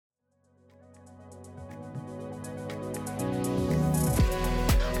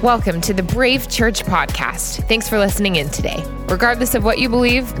Welcome to the Brave Church Podcast. Thanks for listening in today. Regardless of what you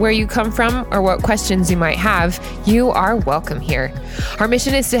believe, where you come from, or what questions you might have, you are welcome here. Our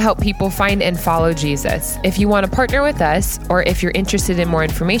mission is to help people find and follow Jesus. If you want to partner with us, or if you're interested in more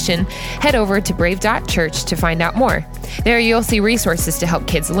information, head over to brave.church to find out more. There you'll see resources to help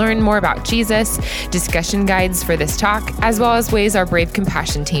kids learn more about Jesus, discussion guides for this talk, as well as ways our Brave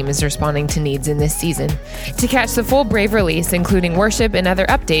Compassion team is responding to needs in this season. To catch the full Brave release, including worship and other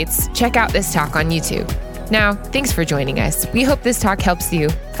updates, check out this talk on YouTube. Now, thanks for joining us. We hope this talk helps you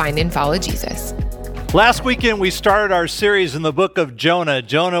find and follow Jesus. Last weekend, we started our series in the book of Jonah.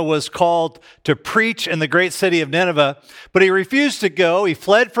 Jonah was called to preach in the great city of Nineveh, but he refused to go. He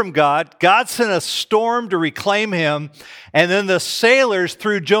fled from God. God sent a storm to reclaim him, and then the sailors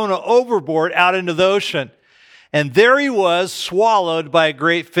threw Jonah overboard out into the ocean. And there he was, swallowed by a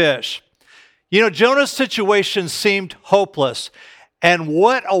great fish. You know, Jonah's situation seemed hopeless. And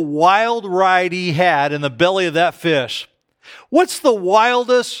what a wild ride he had in the belly of that fish. What's the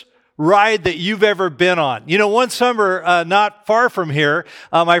wildest ride that you've ever been on? You know, one summer, not far from here,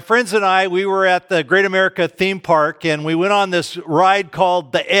 my friends and I, we were at the Great America theme park, and we went on this ride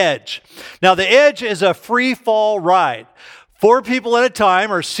called The Edge. Now, The Edge is a free fall ride. 4 people at a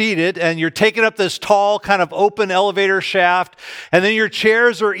time are seated, and you're taking up this tall, kind of open elevator shaft, and then your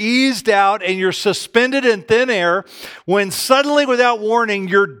chairs are eased out, and you're suspended in thin air, when suddenly, without warning,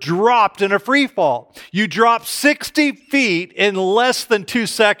 you're dropped in a free fall. You drop 60 feet in less than 2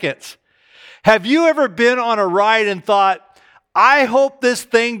 seconds. Have you ever been on a ride and thought, I hope this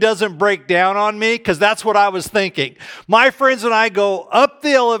thing doesn't break down on me? Because that's what I was thinking. My friends and I go up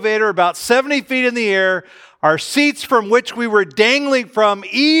the elevator about 70 feet in the air. Our seats from which we were dangling from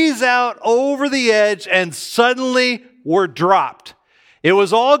ease out over the edge, and suddenly we're dropped. It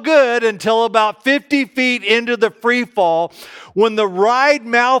was all good until about 50 feet into the free fall, when the ride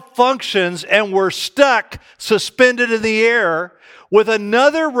malfunctions and we're stuck, suspended in the air, with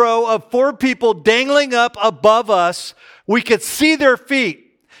another row of 4 people dangling up above us. We could see their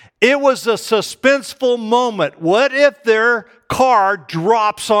feet. It was a suspenseful moment. What if their car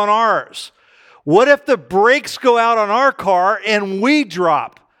drops on ours? What if the brakes go out on our car and we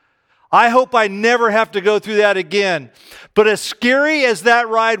drop? I hope I never have to go through that again. But as scary as that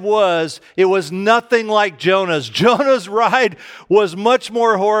ride was, it was nothing like Jonah's. Jonah's ride was much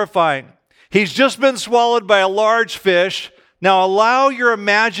more horrifying. He's just been swallowed by a large fish. Now allow your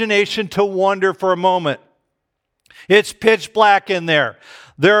imagination to wander for a moment. It's pitch black in there.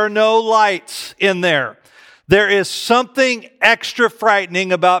 There are no lights in there. There is something extra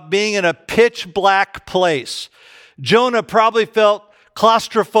frightening about being in a pitch black place. Jonah probably felt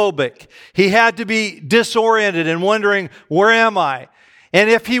claustrophobic. He had to be disoriented and wondering, where am I? And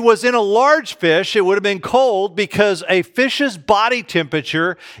if he was in a large fish, it would have been cold, because a fish's body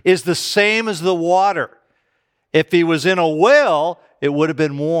temperature is the same as the water. If he was in a whale, it would have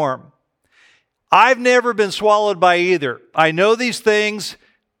been warm. I've never been swallowed by either. I know these things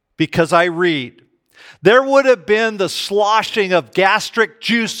because I read. There would have been the sloshing of gastric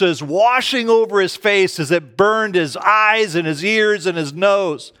juices washing over his face as it burned his eyes and his ears and his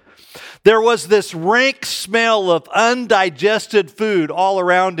nose. There was this rank smell of undigested food all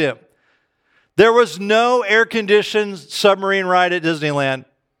around him. There was no air-conditioned submarine ride at Disneyland.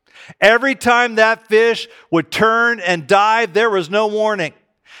 Every time that fish would turn and dive, there was no warning.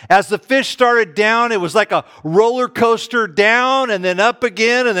 As the fish started down, it was like a roller coaster, down and then up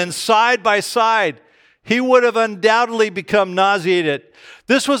again and then side by side. He would have undoubtedly become nauseated.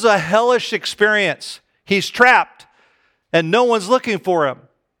 This was a hellish experience. He's trapped, and no one's looking for him.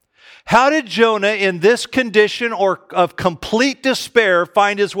 How did Jonah, in this condition of complete despair,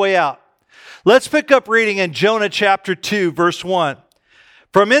 find his way out? Let's pick up reading in Jonah chapter 2, verse 1.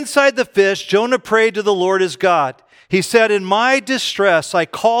 From inside the fish, Jonah prayed to the Lord his God. He said, in my distress, I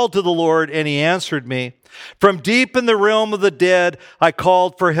called to the Lord, and he answered me. From deep in the realm of the dead, I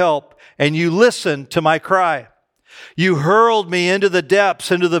called for help, and you listened to my cry. You hurled me into the depths,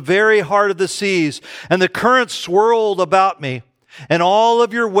 into the very heart of the seas, and the currents swirled about me, and all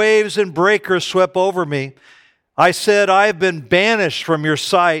of your waves and breakers swept over me. I said, I have been banished from your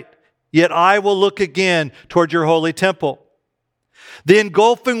sight, yet I will look again toward your holy temple. The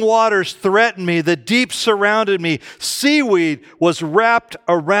engulfing waters threatened me. The deep surrounded me. Seaweed was wrapped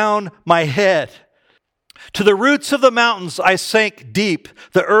around my head. To the roots of the mountains I sank deep.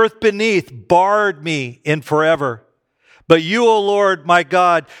 The earth beneath barred me in forever. But you, O Lord, my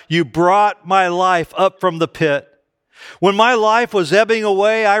God, you brought my life up from the pit. When my life was ebbing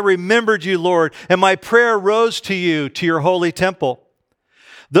away, I remembered you, Lord, and my prayer rose to you, to your holy temple.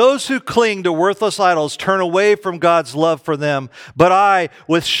 Those who cling to worthless idols turn away from God's love for them. But I,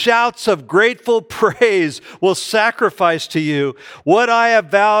 with shouts of grateful praise, will sacrifice to you. What I have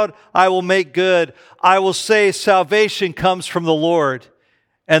vowed, I will make good. I will say, salvation comes from the Lord.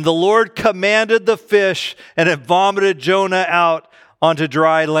 And the Lord commanded the fish, and it vomited Jonah out onto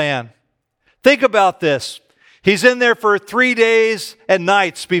dry land. Think about this. He's in there for 3 days and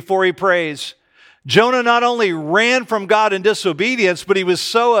nights before he prays. Jonah not only ran from God in disobedience, but he was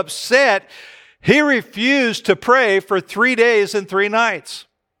so upset, he refused to pray for 3 days and 3 nights.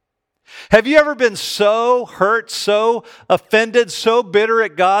 Have you ever been so hurt, so offended, so bitter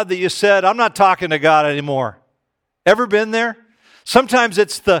at God that you said, I'm not talking to God anymore? Ever been there? Sometimes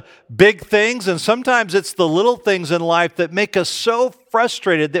it's the big things, and sometimes it's the little things in life that make us so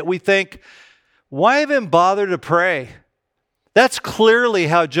frustrated that we think, why even bother to pray? That's clearly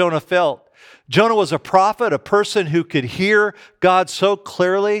how Jonah felt. Jonah was a prophet, a person who could hear God so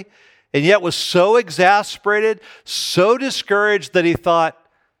clearly, and yet was so exasperated, so discouraged that he thought,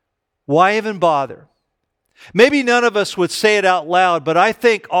 why even bother? Maybe none of us would say it out loud, but I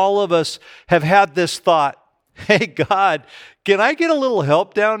think all of us have had this thought, hey God, can I get a little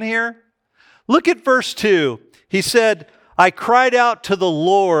help down here? Look at verse 2. He said, I cried out to the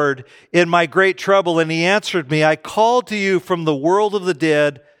Lord in my great trouble, and he answered me. I called to you from the world of the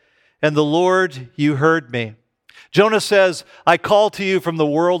dead, and the Lord, you heard me. Jonah says, I call to you from the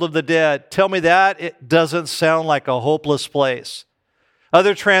world of the dead. Tell me that? It doesn't sound like a hopeless place.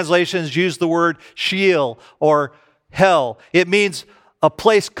 Other translations use the word Sheol or hell. It means a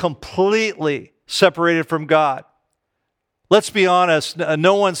place completely separated from God. Let's be honest,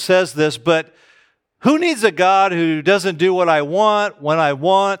 no one says this, but who needs a God who doesn't do what I want, when I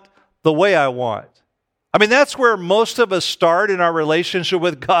want, the way I want? I mean, that's where most of us start in our relationship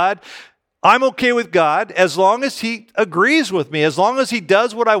with God. I'm okay with God as long as he agrees with me, as long as he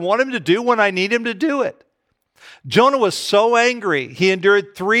does what I want him to do when I need him to do it. Jonah was so angry, he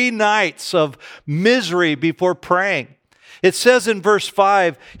endured 3 nights of misery before praying. It says in verse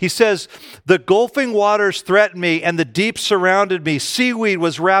 5, he says, the gulfing waters threatened me and the deep surrounded me. Seaweed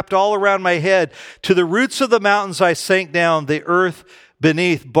was wrapped all around my head. To the roots of the mountains I sank down. The earth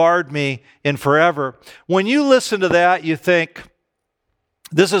beneath barred me in forever. When you listen to that, you think,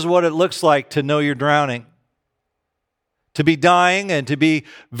 this is what it looks like to know you're drowning. To be dying and to be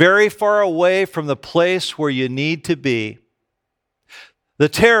very far away from the place where you need to be. The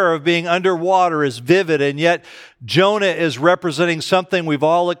terror of being underwater is vivid, and yet Jonah is representing something we've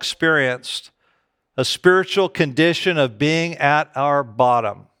all experienced, a spiritual condition of being at our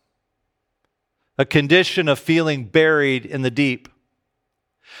bottom, a condition of feeling buried in the deep.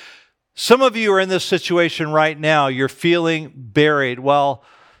 Some of you are in this situation right now. You're feeling buried while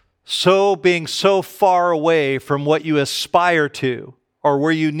being so far away from what you aspire to or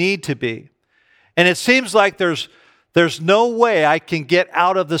where you need to be. And it seems like there's no way I can get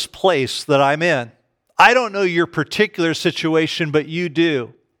out of this place that I'm in. I don't know your particular situation, but you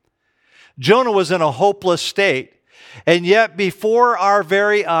do. Jonah was in a hopeless state. And yet before our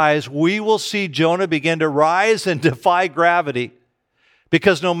very eyes, we will see Jonah begin to rise and defy gravity.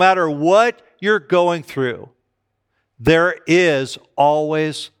 Because no matter what you're going through, there is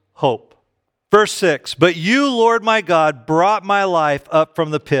always hope. Verse 6, but you, Lord my God, brought my life up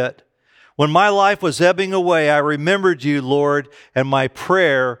from the pit. When my life was ebbing away, I remembered you, Lord, and my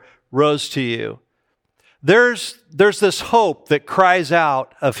prayer rose to you. There's this hope that cries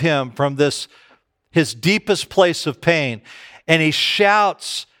out of him from his deepest place of pain. And he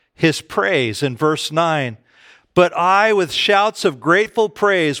shouts his praise in verse 9. But I, with shouts of grateful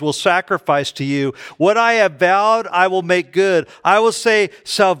praise, will sacrifice to you. What I have vowed, I will make good. I will say,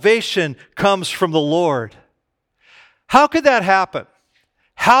 salvation comes from the Lord. How could that happen?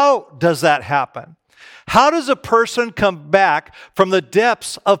 How does that happen? How does a person come back from the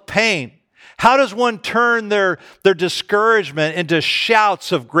depths of pain? How does one turn their discouragement into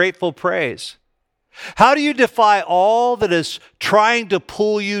shouts of grateful praise? How do you defy all that is trying to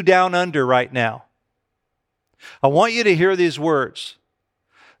pull you down under right now? I want you to hear these words.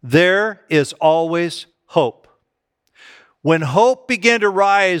 There is always hope. When hope began to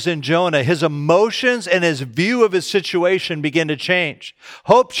rise in Jonah, his emotions and his view of his situation began to change.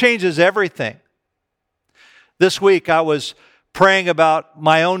 Hope changes everything. This week I was praying about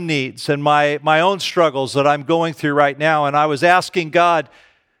my own needs and my own struggles that I'm going through right now, and I was asking God,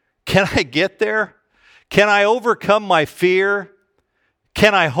 can I get there? Can I overcome my fear?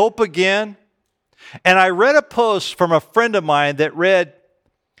 Can I hope again? And I read a post from a friend of mine that read,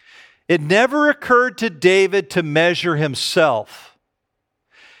 it never occurred to David to measure himself.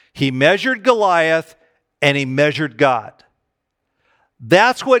 He measured Goliath and he measured God.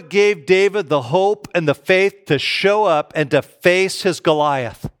 That's what gave David the hope and the faith to show up and to face his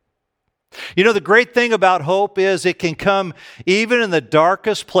Goliath. You know, the great thing about hope is it can come even in the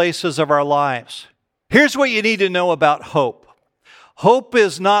darkest places of our lives. Here's what you need to know about hope. Hope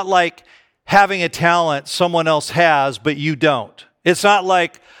is not like having a talent someone else has, but you don't. It's not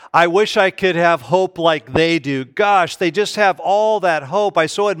like, I wish I could have hope like they do. Gosh, they just have all that hope. I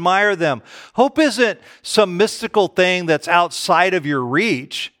so admire them. Hope isn't some mystical thing that's outside of your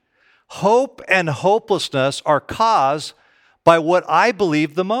reach. Hope and hopelessness are caused by what I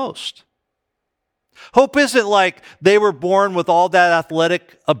believe the most. Hope isn't like they were born with all that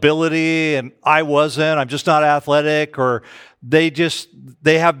athletic ability and I wasn't, I'm just not athletic, or they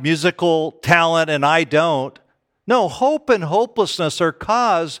have musical talent and I don't. No, hope and hopelessness are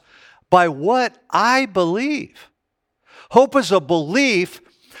caused by what I believe. Hope is a belief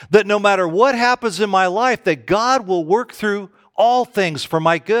that no matter what happens in my life, that God will work through all things for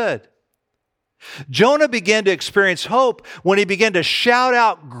my good. Jonah began to experience hope when he began to shout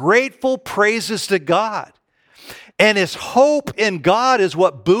out grateful praises to God. And his hope in God is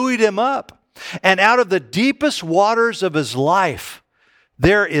what buoyed him up. And out of the deepest waters of his life,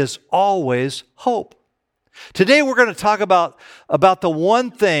 there is always hope. Today we're going to talk about the one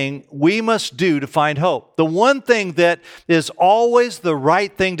thing we must do to find hope. The one thing that is always the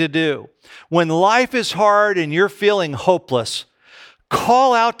right thing to do. When life is hard and you're feeling hopeless,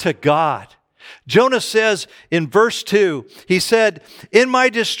 call out to God. Jonah says in verse 2, he said, "In my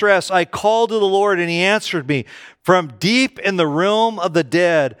distress I called to the Lord and he answered me. From deep in the realm of the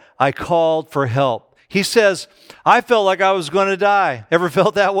dead I called for help." He says, I felt like I was going to die. Ever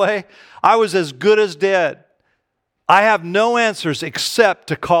felt that way? I was as good as dead. I have no answers except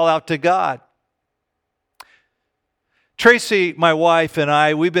to call out to God. Tracy, my wife, and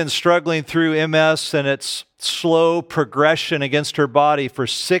I, we've been struggling through MS and its slow progression against her body for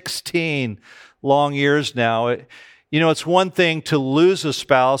 16 long years now. It's one thing to lose a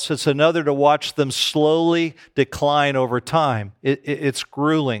spouse. It's another to watch them slowly decline over time. It's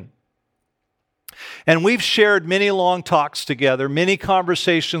grueling. And we've shared many long talks together, many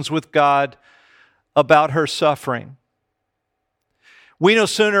conversations with God about her suffering. We no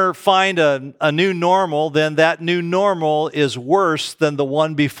sooner find a new normal than that new normal is worse than the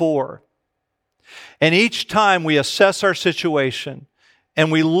one before. And each time we assess our situation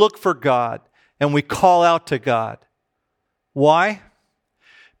and we look for God and we call out to God. Why?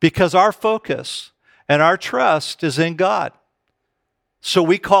 Because our focus and our trust is in God. So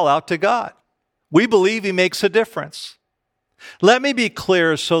we call out to God. We believe He makes a difference. Let me be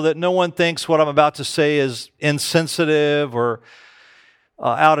clear so that no one thinks what I'm about to say is insensitive or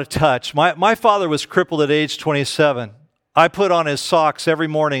out of touch. My father was crippled at age 27. I put on his socks every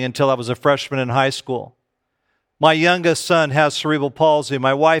morning until I was a freshman in high school. My youngest son has cerebral palsy.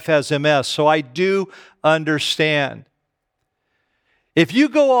 My wife has MS, so I do understand. If you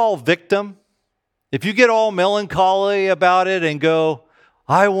go all victim, if you get all melancholy about it and go,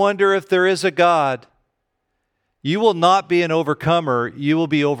 I wonder if there is a God, you will not be an overcomer, you will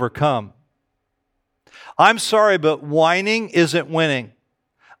be overcome. I'm sorry, but whining isn't winning.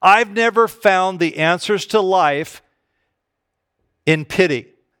 I've never found the answers to life in pity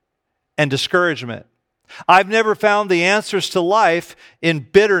and discouragement. I've never found the answers to life in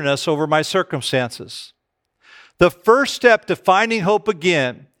bitterness over my circumstances. The first step to finding hope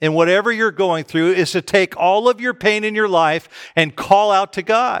again in whatever you're going through is to take all of your pain in your life and call out to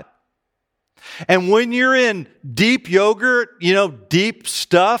God. And when you're in deep yogurt, deep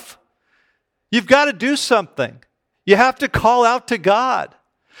stuff, you've got to do something. You have to call out to God.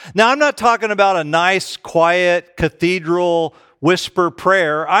 Now, I'm not talking about a nice, quiet, cathedral whisper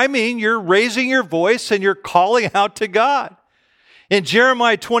prayer. I mean, you're raising your voice and you're calling out to God. In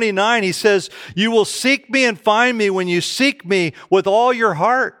Jeremiah 29, he says, "You will seek me and find me when you seek me with all your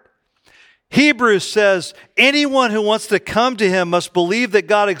heart." Hebrews says, anyone who wants to come to Him must believe that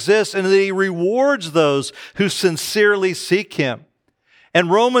God exists and that He rewards those who sincerely seek Him.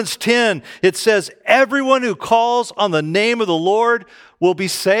 And Romans 10, it says, everyone who calls on the name of the Lord will be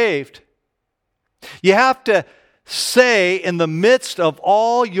saved. You have to say in the midst of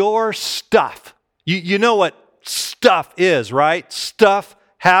all your stuff, you know what stuff is, right? Stuff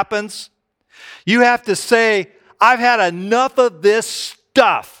happens. You have to say, I've had enough of this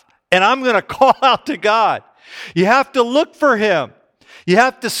stuff, and I'm going to call out to God. You have to look for Him. You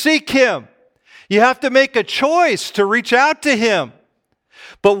have to seek Him. You have to make a choice to reach out to Him.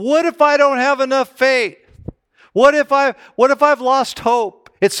 But what if I don't have enough faith? What if I've lost hope?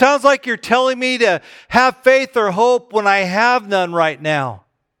 It sounds like you're telling me to have faith or hope when I have none right now.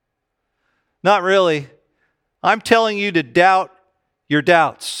 Not really. I'm telling you to doubt your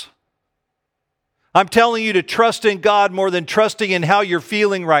doubts. I'm telling you to trust in God more than trusting in how you're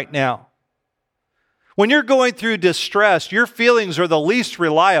feeling right now. When you're going through distress, your feelings are the least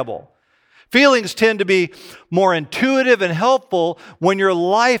reliable. Feelings tend to be more intuitive and helpful when your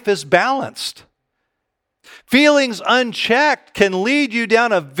life is balanced. Feelings unchecked can lead you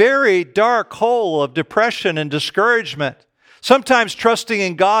down a very dark hole of depression and discouragement. Sometimes trusting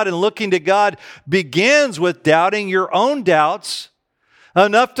in God and looking to God begins with doubting your own doubts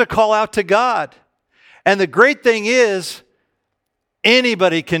enough to call out to God. And the great thing is,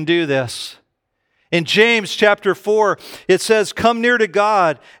 anybody can do this. In James chapter 4, it says, come near to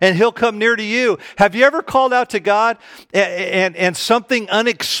God and He'll come near to you. Have you ever called out to God and something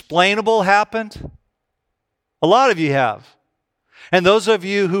unexplainable happened? A lot of you have. And those of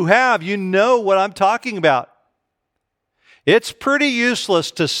you who have, you know what I'm talking about. It's pretty useless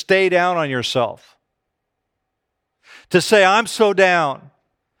to stay down on yourself. To say, I'm so down.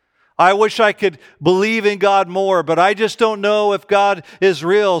 I wish I could believe in God more, but I just don't know if God is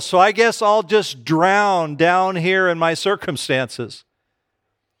real, so I guess I'll just drown down here in my circumstances.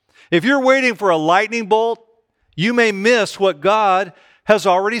 If you're waiting for a lightning bolt, you may miss what God has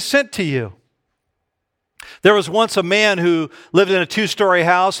already sent to you. There was once a man who lived in a 2-story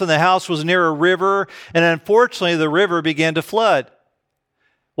house, and the house was near a river, and unfortunately the river began to flood.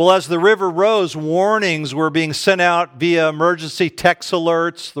 Well, as the river rose, warnings were being sent out via emergency text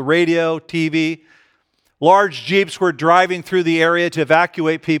alerts, the radio, TV. Large jeeps were driving through the area to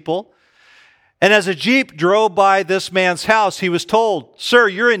evacuate people. And as a jeep drove by this man's house, he was told, sir,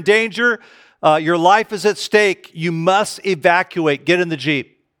 you're in danger. Your life is at stake. You must evacuate. Get in the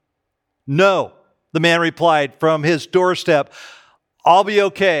jeep. No, the man replied from his doorstep, I'll be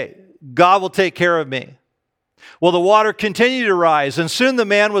okay. God will take care of me. Well, the water continued to rise, and soon the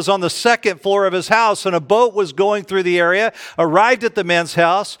man was on the 2nd floor of his house, and a boat was going through the area, arrived at the man's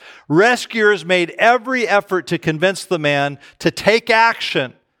house. Rescuers made every effort to convince the man to take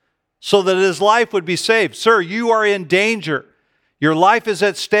action so that his life would be saved. Sir, you are in danger. Your life is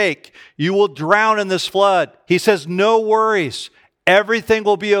at stake. You will drown in this flood. He says, no worries. Everything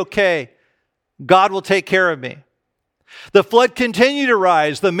will be okay. God will take care of me. The flood continued to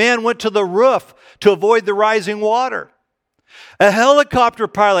rise. The man went to the roof to avoid the rising water. A helicopter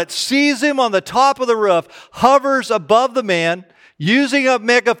pilot sees him on the top of the roof, hovers above the man, using a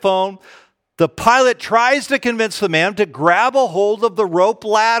megaphone. The pilot tries to convince the man to grab a hold of the rope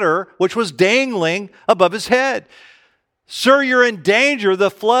ladder, which was dangling above his head. Sir, you're in danger.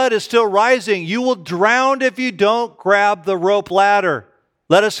 The flood is still rising. You will drown if you don't grab the rope ladder.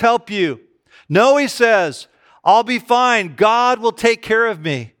 Let us help you. No, he says, I'll be fine. God will take care of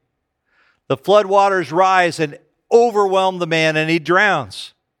me. The floodwaters rise and overwhelm the man, and he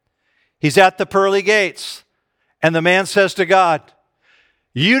drowns. He's at the pearly gates, and the man says to God,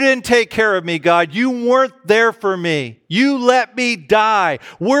 you didn't take care of me, God. You weren't there for me. You let me die.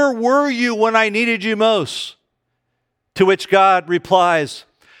 Where were you when I needed you most? To which God replies,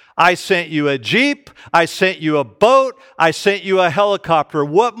 I sent you a jeep. I sent you a boat. I sent you a helicopter.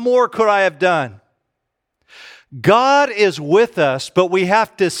 What more could I have done? God is with us, but we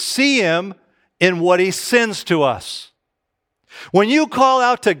have to see Him in what He sends to us. When you call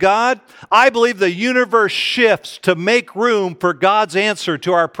out to God, I believe the universe shifts to make room for God's answer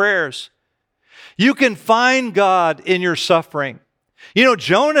to our prayers. You can find God in your suffering. You know,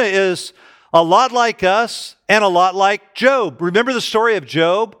 Jonah is a lot like us and a lot like Job. Remember the story of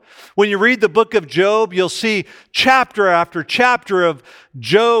Job? When you read the book of Job, you'll see chapter after chapter of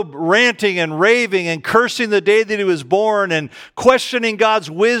Job ranting and raving and cursing the day that he was born and questioning God's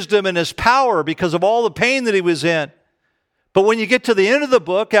wisdom and His power because of all the pain that he was in. But when you get to the end of the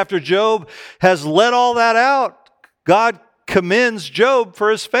book, after Job has let all that out, God commends Job for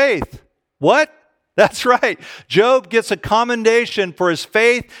his faith. What? That's right. Job gets a commendation for his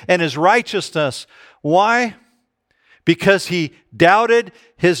faith and his righteousness. Why? Because he doubted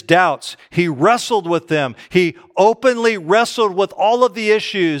his doubts. He wrestled with them. He openly wrestled with all of the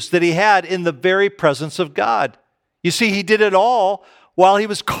issues that he had in the very presence of God. You see, he did it all while he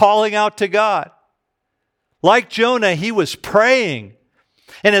was calling out to God. Like Jonah, he was praying.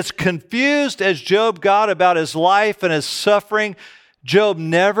 And as confused as Job got about his life and his suffering, Job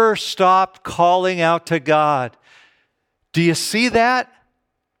never stopped calling out to God. Do you see that?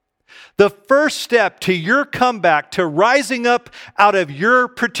 The first step to your comeback, to rising up out of your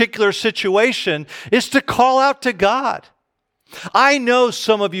particular situation, is to call out to God. I know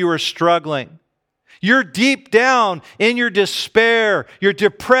some of you are struggling. You're deep down in your despair. You're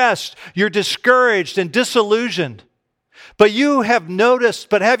depressed. You're discouraged and disillusioned. But have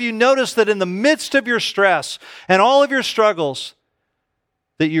you noticed that in the midst of your stress and all of your struggles,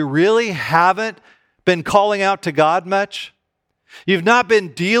 that you really haven't been calling out to God much? You've not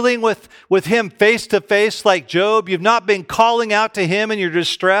been dealing with Him face to face like Job. You've not been calling out to Him in your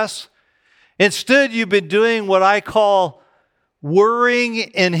distress. Instead, you've been doing what I call worrying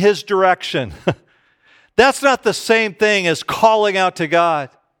in His direction. That's not the same thing as calling out to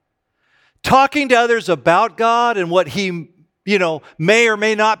God. Talking to others about God and what He may or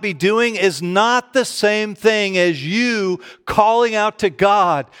may not be doing is not the same thing as you calling out to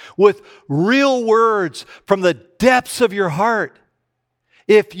God with real words from the depths of your heart.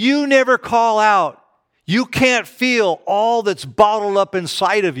 If you never call out, you can't feel all that's bottled up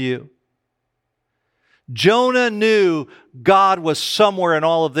inside of you. Jonah knew God was somewhere in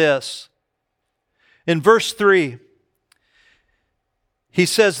all of this. In verse 3, he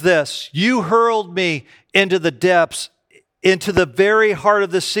says this, "You hurled me into the depths, into the very heart of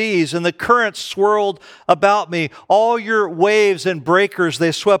the seas, and the currents swirled about me. All your waves and breakers,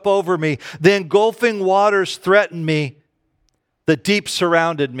 they swept over me. The engulfing waters threatened me. The deep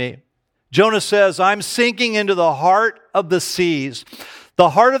surrounded me." Jonah says, I'm sinking into the heart of the seas.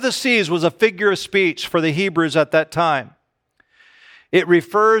 The heart of the seas was a figure of speech for the Hebrews at that time. It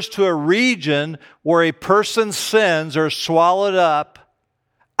refers to a region where a person's sins are swallowed up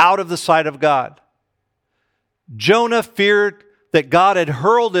out of the sight of God. Jonah feared that God had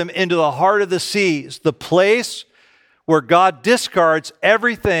hurled him into the heart of the seas, the place where God discards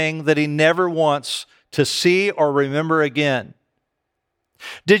everything that He never wants to see or remember again.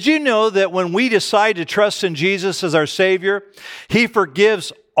 Did you know that when we decide to trust in Jesus as our Savior, He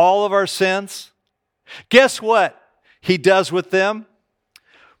forgives all of our sins? Guess what He does with them?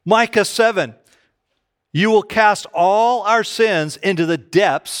 Micah 7, "You will cast all our sins into the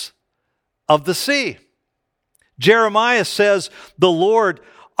depths of the sea." Jeremiah says, "The Lord,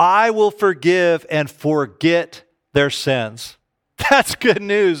 I will forgive and forget their sins." That's good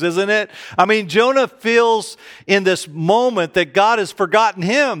news, isn't it? I mean, Jonah feels in this moment that God has forgotten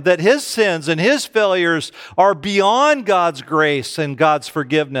him, that his sins and his failures are beyond God's grace and God's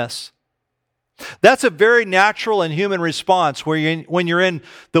forgiveness. That's a very natural and human response where when you're in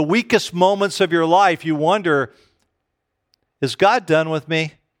the weakest moments of your life, you wonder, is God done with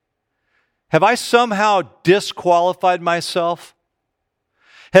me? Have I somehow disqualified myself?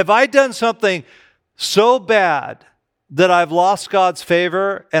 Have I done something so bad that I've lost God's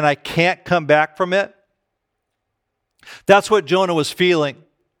favor and I can't come back from it? That's what Jonah was feeling.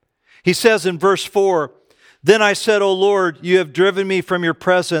 He says in verse 4, "Then I said, O Lord, you have driven me from your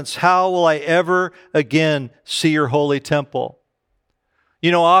presence. How will I ever again see your holy temple?"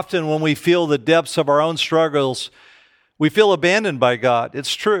 You know, often when we feel the depths of our own struggles, we feel abandoned by God.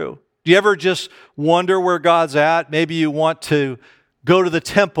 It's true. Do you ever just wonder where God's at? Maybe you want to go to the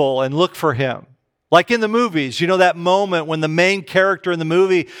temple and look for Him. Like in the movies, you know that moment when the main character in the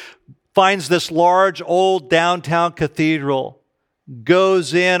movie finds this large old downtown cathedral,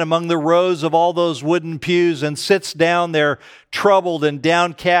 goes in among the rows of all those wooden pews and sits down there troubled and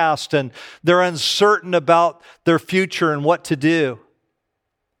downcast, and they're uncertain about their future and what to do.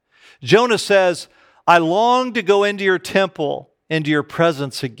 Jonah says, I long to go into your temple, into your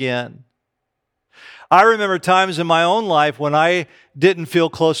presence again. I remember times in my own life when I didn't feel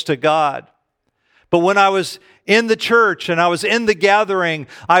close to God. But when I was in the church and I was in the gathering,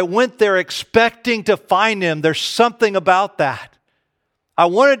 I went there expecting to find Him. There's something about that. I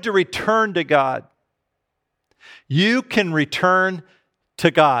wanted to return to God. You can return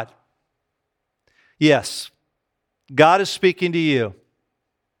to God. Yes, God is speaking to you.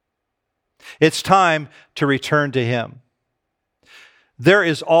 It's time to return to Him. There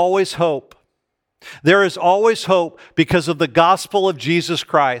is always hope. There is always hope because of the gospel of Jesus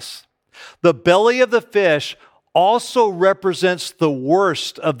Christ. The belly of the fish also represents the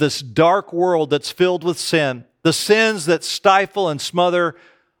worst of this dark world that's filled with sin, the sins that stifle and smother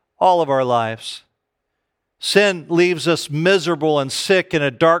all of our lives. Sin leaves us miserable and sick in a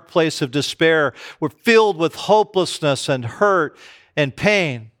dark place of despair. We're filled with hopelessness and hurt and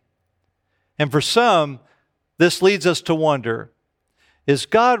pain. And for some, this leads us to wonder, is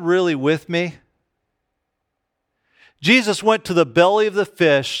God really with me? Jesus went to the belly of the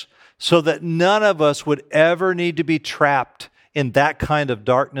fish so that none of us would ever need to be trapped in that kind of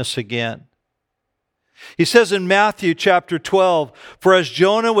darkness again. He says in Matthew chapter 12, "For as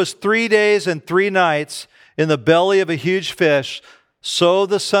Jonah was 3 days and 3 nights in the belly of a huge fish, so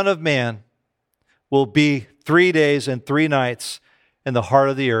the Son of Man will be 3 days and 3 nights in the heart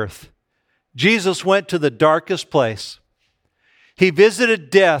of the earth." Jesus went to the darkest place. He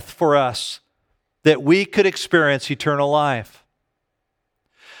visited death for us that we could experience eternal life.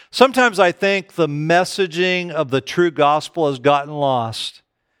 Sometimes I think the messaging of the true gospel has gotten lost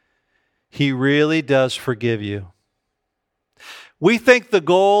He really does forgive you. We think the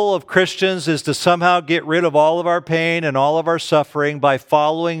goal of Christians is to somehow get rid of all of our pain and all of our suffering by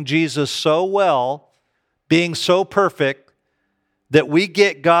following Jesus so well, being so perfect, that we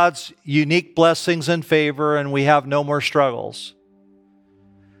get God's unique blessings and favor and we have no more struggles.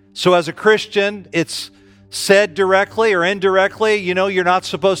 So as a Christian, it's said directly or indirectly, you're not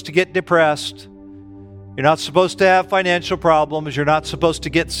supposed to get depressed. You're not supposed to have financial problems. You're not supposed to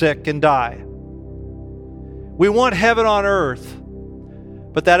get sick and die. We want heaven on earth,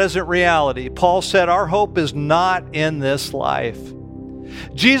 but that isn't reality. Paul said our hope is not in this life.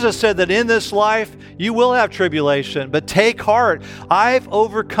 Jesus said that in this life you will have tribulation, but take heart, I've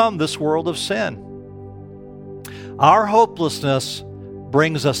overcome this world of sin. Our hopelessness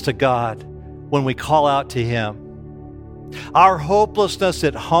brings us to God when we call out to Him. Our hopelessness,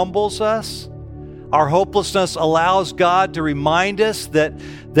 it humbles us. Our hopelessness allows God to remind us that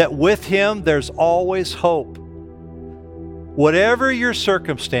with Him there's always hope. Whatever your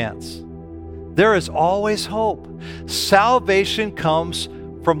circumstance, there is always hope. Salvation comes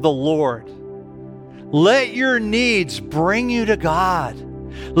from the Lord. Let your needs bring you to God.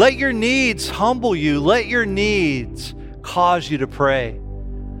 Let your needs humble you. Let your needs cause you to pray.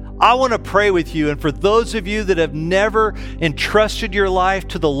 I want to pray with you, and for those of you that have never entrusted your life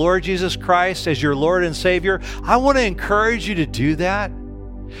to the Lord Jesus Christ as your Lord and Savior, I want to encourage you to do that.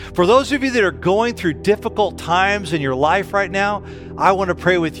 For those of you that are going through difficult times in your life right now, I want to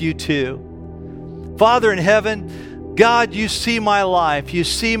pray with you too. Father in heaven, God, you see my life. You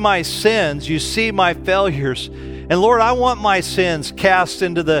see my sins. You see my failures. And Lord, I want my sins cast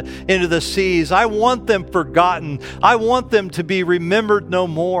into the seas. I want them forgotten. I want them to be remembered no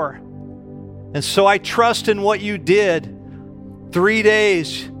more. And so I trust in what you did. 3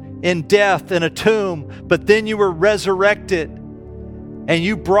 days in death in a tomb, but then you were resurrected. And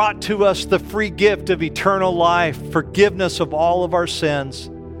you brought to us the free gift of eternal life, forgiveness of all of our sins.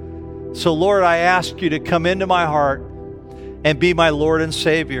 So Lord, I ask you to come into my heart and be my Lord and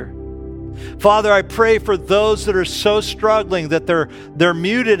Savior. Father, I pray for those that are so struggling that they're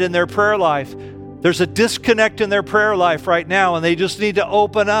muted in their prayer life. There's a disconnect in their prayer life right now, and they just need to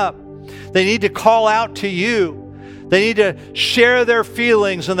open up. They need to call out to you. They need to share their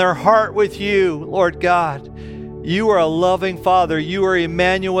feelings and their heart with you, Lord God. You are a loving Father. You are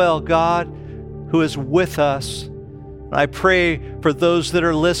Emmanuel, God, who is with us. And I pray for those that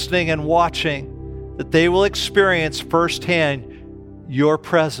are listening and watching that they will experience firsthand your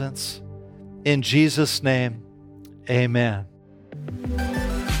presence. In Jesus' name, amen.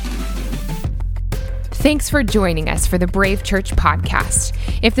 Thanks for joining us for the Brave Church podcast.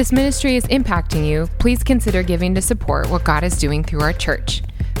 If this ministry is impacting you, please consider giving to support what God is doing through our church.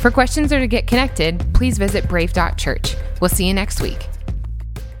 For questions or to get connected, please visit brave.church. We'll see you next week.